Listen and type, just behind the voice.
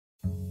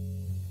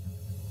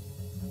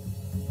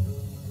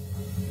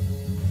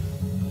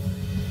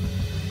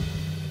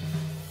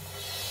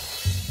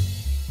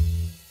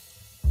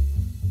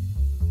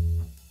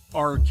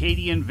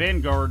Arcadian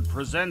Vanguard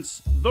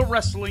presents The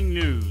Wrestling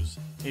News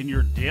in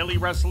your daily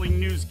wrestling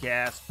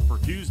newscast for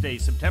Tuesday,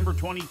 September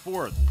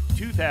 24th,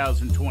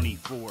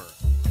 2024.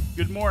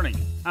 Good morning,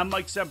 I'm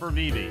Mike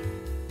Sempervive.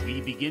 We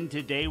begin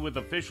today with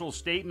official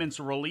statements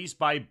released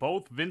by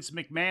both Vince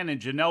McMahon and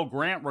Janelle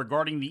Grant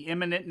regarding the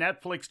imminent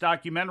Netflix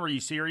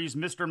documentary series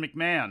Mr.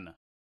 McMahon.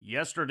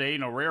 Yesterday,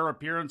 in a rare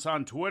appearance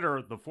on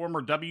Twitter, the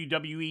former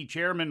WWE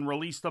chairman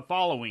released the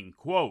following,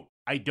 quote,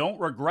 "I don't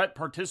regret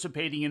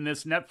participating in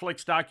this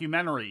Netflix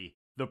documentary.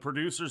 The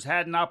producers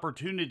had an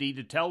opportunity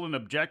to tell an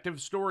objective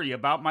story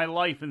about my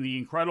life and the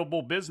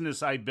incredible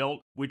business I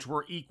built, which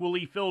were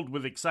equally filled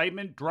with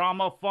excitement,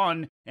 drama,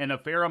 fun, and a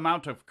fair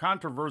amount of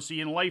controversy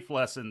and life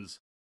lessons.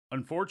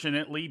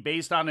 Unfortunately,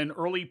 based on an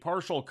early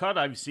partial cut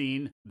I've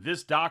seen,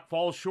 this doc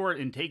falls short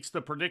and takes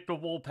the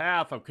predictable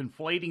path of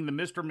conflating the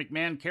Mr.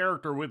 McMahon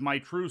character with my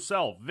true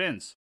self,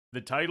 Vince. The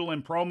title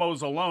and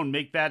promos alone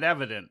make that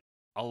evident.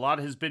 A lot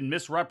has been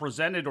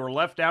misrepresented or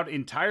left out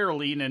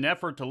entirely in an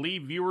effort to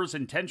leave viewers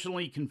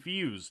intentionally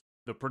confused.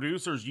 The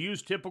producers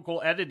use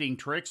typical editing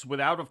tricks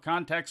with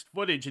out-of-context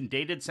footage and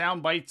dated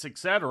sound bites,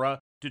 etc.,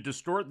 to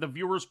distort the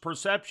viewer's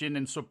perception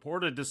and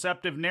support a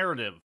deceptive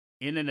narrative.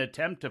 In an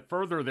attempt to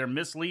further their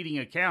misleading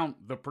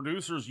account, the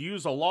producers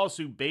use a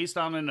lawsuit based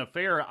on an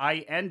affair I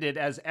ended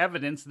as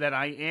evidence that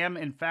I am,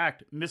 in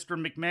fact,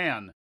 Mr.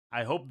 McMahon.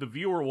 I hope the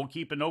viewer will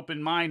keep an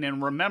open mind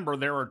and remember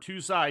there are two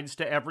sides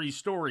to every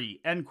story,"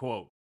 end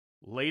quote.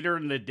 Later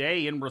in the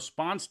day, in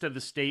response to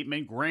the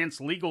statement,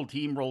 Grant's legal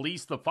team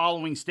released the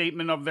following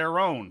statement of their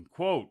own,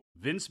 quote,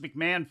 "Vince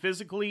McMahon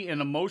physically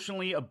and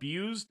emotionally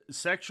abused,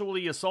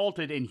 sexually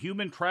assaulted, and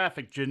human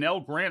trafficked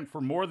Janelle Grant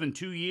for more than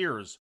 2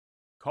 years.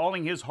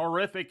 Calling his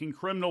horrific and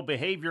criminal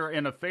behavior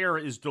an affair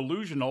is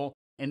delusional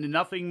and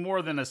nothing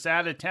more than a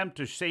sad attempt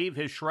to save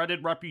his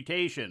shredded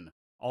reputation.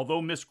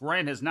 Although Miss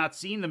Grant has not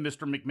seen the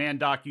Mr. McMahon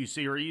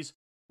docuseries,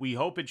 we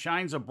hope it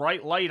shines a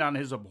bright light on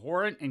his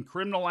abhorrent and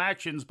criminal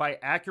actions by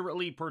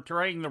accurately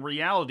portraying the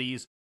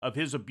realities of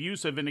his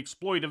abusive and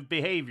exploitive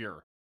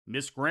behavior.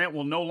 Miss Grant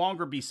will no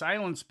longer be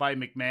silenced by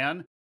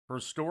McMahon. Her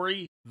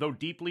story, though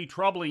deeply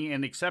troubling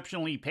and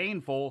exceptionally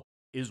painful,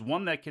 is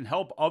one that can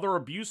help other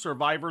abuse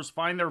survivors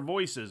find their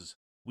voices.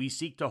 We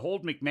seek to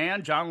hold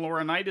McMahon, John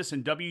Laurinaitis,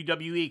 and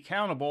WWE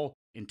accountable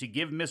and to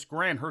give Miss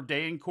Grant her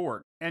day in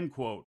court," end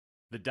quote.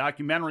 The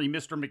documentary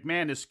Mr.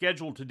 McMahon is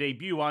scheduled to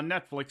debut on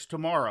Netflix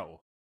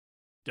tomorrow.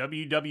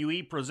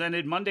 WWE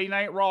presented Monday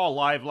Night Raw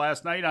live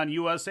last night on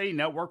USA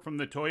Network from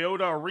the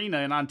Toyota Arena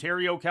in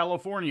Ontario,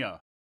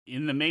 California.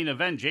 In the main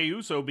event, Jey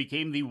Uso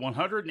became the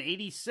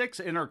 186th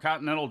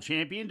Intercontinental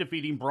Champion,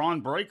 defeating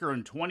Braun Breaker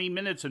in 20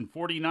 minutes and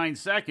 49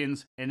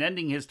 seconds and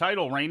ending his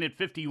title reign at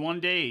 51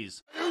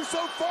 days.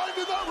 Uso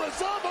finding that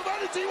reserve of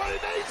energy when he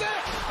needs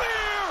it!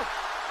 Spear!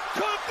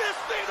 Could this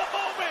be the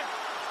moment?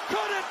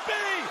 Could it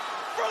be?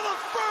 For the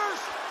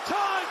first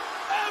time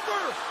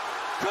ever,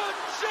 could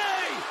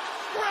Jey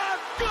grab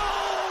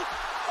gold?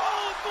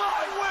 Oh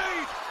my,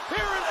 wait!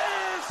 Here it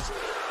is!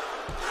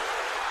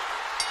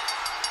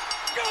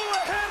 Go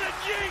ahead and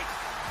yeet!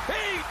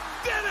 He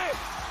did it!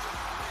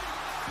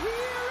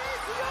 Here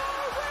is your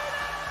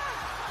winner,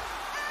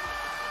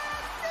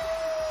 and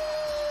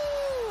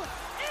new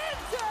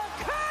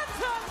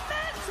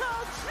Intercontinental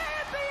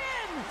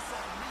Champion,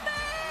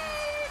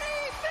 main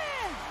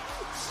event,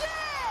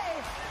 Jey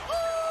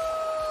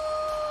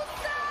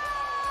Uso!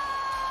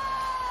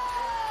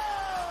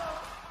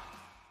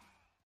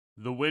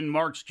 The win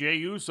marks Jey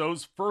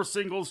Uso's first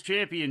singles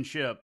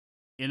championship.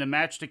 In a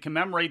match to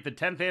commemorate the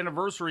 10th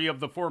anniversary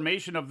of the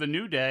formation of the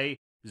New Day,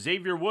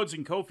 Xavier Woods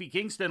and Kofi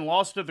Kingston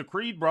lost to the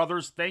Creed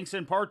brothers thanks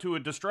in part to a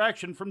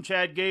distraction from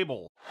Chad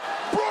Gable.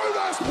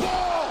 Brutus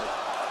ball!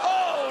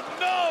 Oh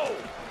no!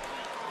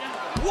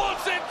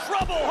 Woods in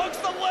trouble, hooks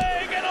the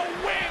leg, and a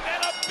win,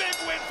 and a big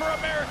win for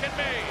American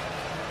Made!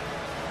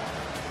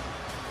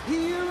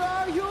 Here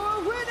are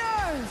your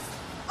winners,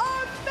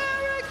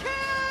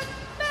 American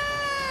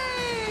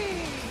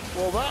Made!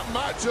 Well, that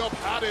matchup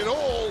had it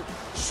all.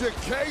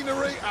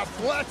 Chicanery,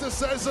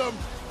 athleticism,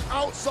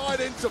 outside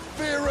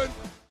interference.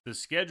 The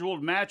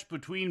scheduled match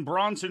between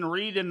Bronson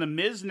Reed and The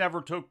Miz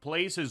never took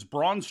place as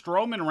Braun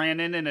Strowman ran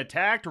in and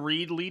attacked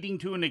Reed, leading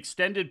to an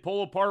extended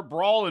pull-apart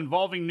brawl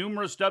involving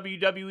numerous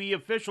WWE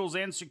officials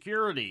and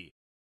security.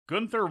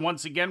 Gunther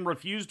once again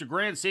refused to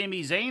grant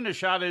Sami Zayn a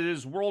shot at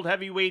his World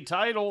Heavyweight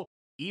title,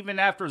 even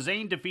after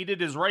Zayn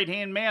defeated his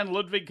right-hand man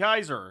Ludwig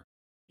Kaiser.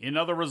 In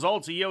other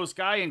results, Io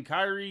Sky and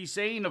Kairi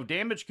Sane of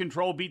Damage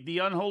Control beat the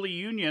Unholy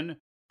Union,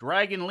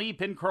 Dragon Lee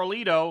pinned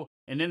Carlito,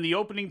 and in the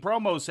opening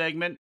promo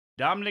segment,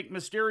 Dominic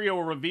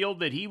Mysterio revealed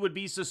that he would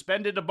be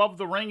suspended above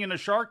the ring in a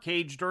shark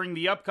cage during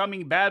the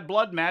upcoming Bad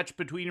Blood match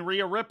between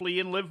Rhea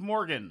Ripley and Liv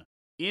Morgan.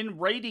 In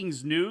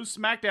ratings news,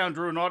 SmackDown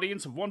drew an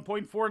audience of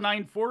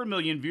 1.494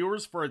 million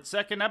viewers for its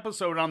second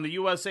episode on the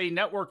USA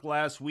Network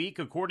last week,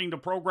 according to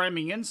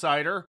Programming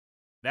Insider.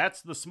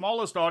 That's the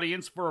smallest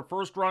audience for a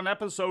first-run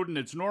episode in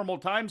its normal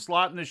time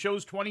slot in the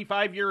show's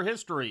 25-year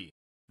history.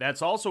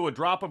 That's also a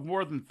drop of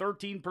more than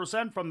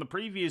 13% from the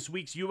previous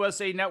week's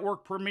USA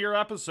Network premiere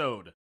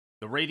episode.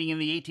 The rating in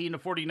the 18 to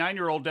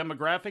 49-year-old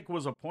demographic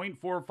was a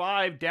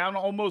 .45, down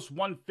almost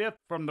 1/5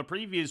 from the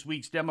previous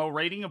week's demo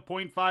rating of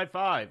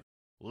 .55.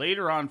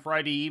 Later on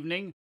Friday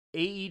evening,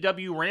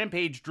 AEW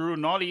Rampage drew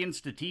an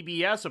audience to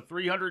TBS of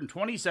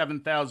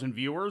 327,000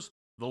 viewers,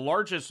 the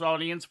largest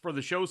audience for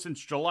the show since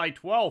July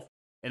 12th,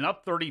 and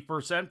up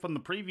 30% from the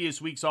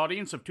previous week's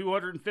audience of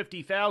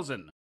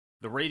 250,000.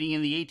 The rating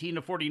in the 18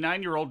 to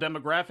 49-year-old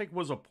demographic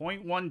was a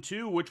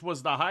 .12, which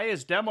was the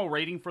highest demo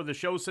rating for the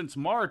show since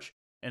March,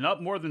 and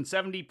up more than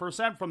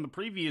 70% from the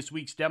previous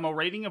week's demo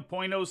rating of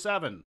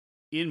 .07.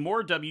 In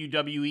more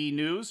WWE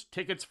news,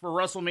 tickets for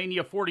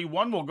WrestleMania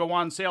 41 will go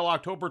on sale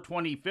October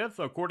 25th,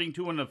 according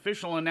to an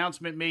official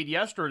announcement made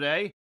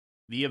yesterday.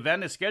 The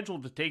event is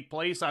scheduled to take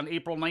place on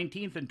April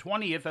 19th and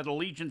 20th at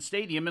Allegiant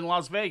Stadium in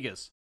Las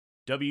Vegas.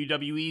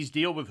 WWE's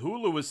deal with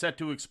Hulu is set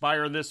to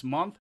expire this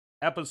month.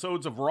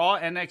 Episodes of Raw,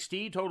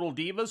 NXT, Total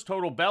Divas,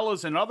 Total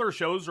Bellas, and other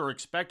shows are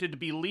expected to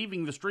be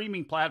leaving the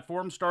streaming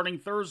platform starting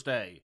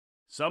Thursday.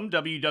 Some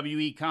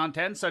WWE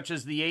content, such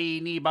as the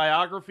A&E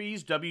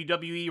biographies,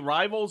 WWE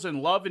Rivals,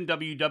 and Love in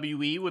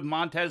WWE with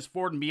Montez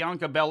Ford and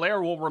Bianca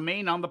Belair, will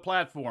remain on the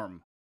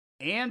platform.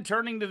 And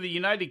turning to the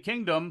United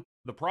Kingdom,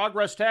 the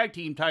Progress Tag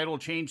Team title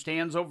changed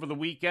hands over the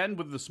weekend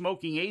with the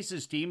Smoking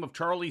Aces team of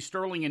Charlie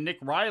Sterling and Nick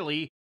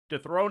Riley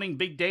dethroning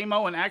Big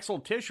Damo and Axel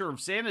Tischer of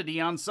Sanity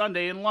on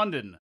Sunday in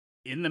London.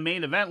 In the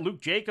main event,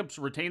 Luke Jacobs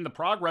retained the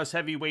Progress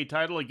Heavyweight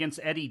title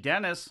against Eddie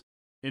Dennis.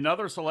 In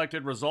other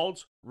selected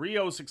results,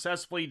 Rio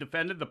successfully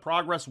defended the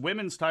Progress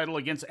Women's title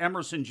against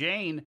Emerson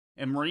Jane,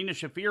 and Marina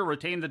Shafir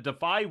retained the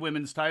Defy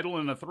Women's title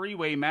in a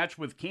three-way match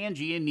with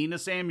Kanji and Nina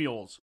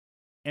Samuels.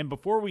 And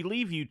before we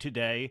leave you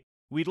today,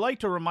 we'd like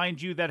to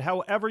remind you that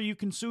however you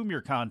consume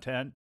your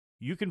content,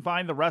 you can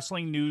find the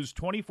wrestling news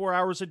 24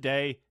 hours a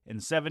day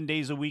and 7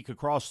 days a week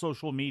across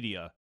social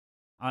media.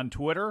 On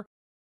Twitter,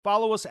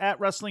 follow us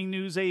at Wrestling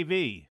News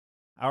AV.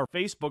 Our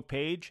Facebook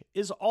page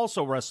is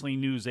also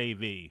Wrestling News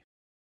AV.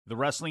 The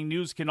Wrestling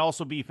News can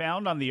also be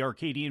found on the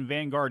Arcadian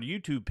Vanguard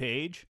YouTube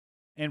page.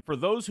 And for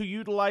those who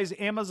utilize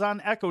Amazon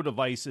Echo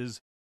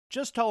devices,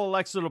 just tell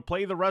Alexa to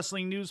play the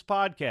Wrestling News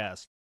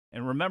podcast.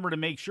 And remember to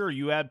make sure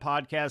you add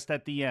podcast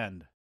at the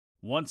end.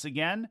 Once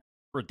again,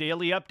 for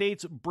daily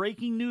updates,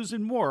 breaking news,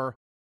 and more,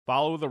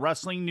 follow the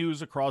Wrestling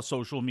News across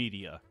social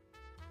media.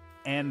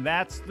 And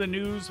that's the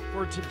news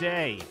for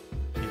today.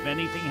 If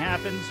anything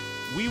happens,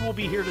 we will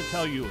be here to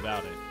tell you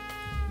about it.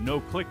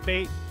 No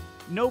clickbait,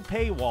 no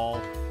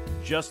paywall,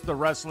 just the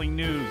Wrestling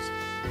News.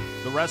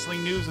 The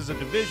Wrestling News is a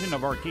division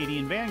of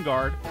Arcadian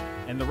Vanguard,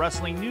 and the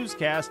Wrestling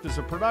Newscast is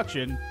a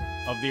production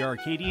of the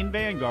Arcadian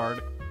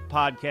Vanguard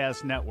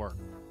Podcast Network.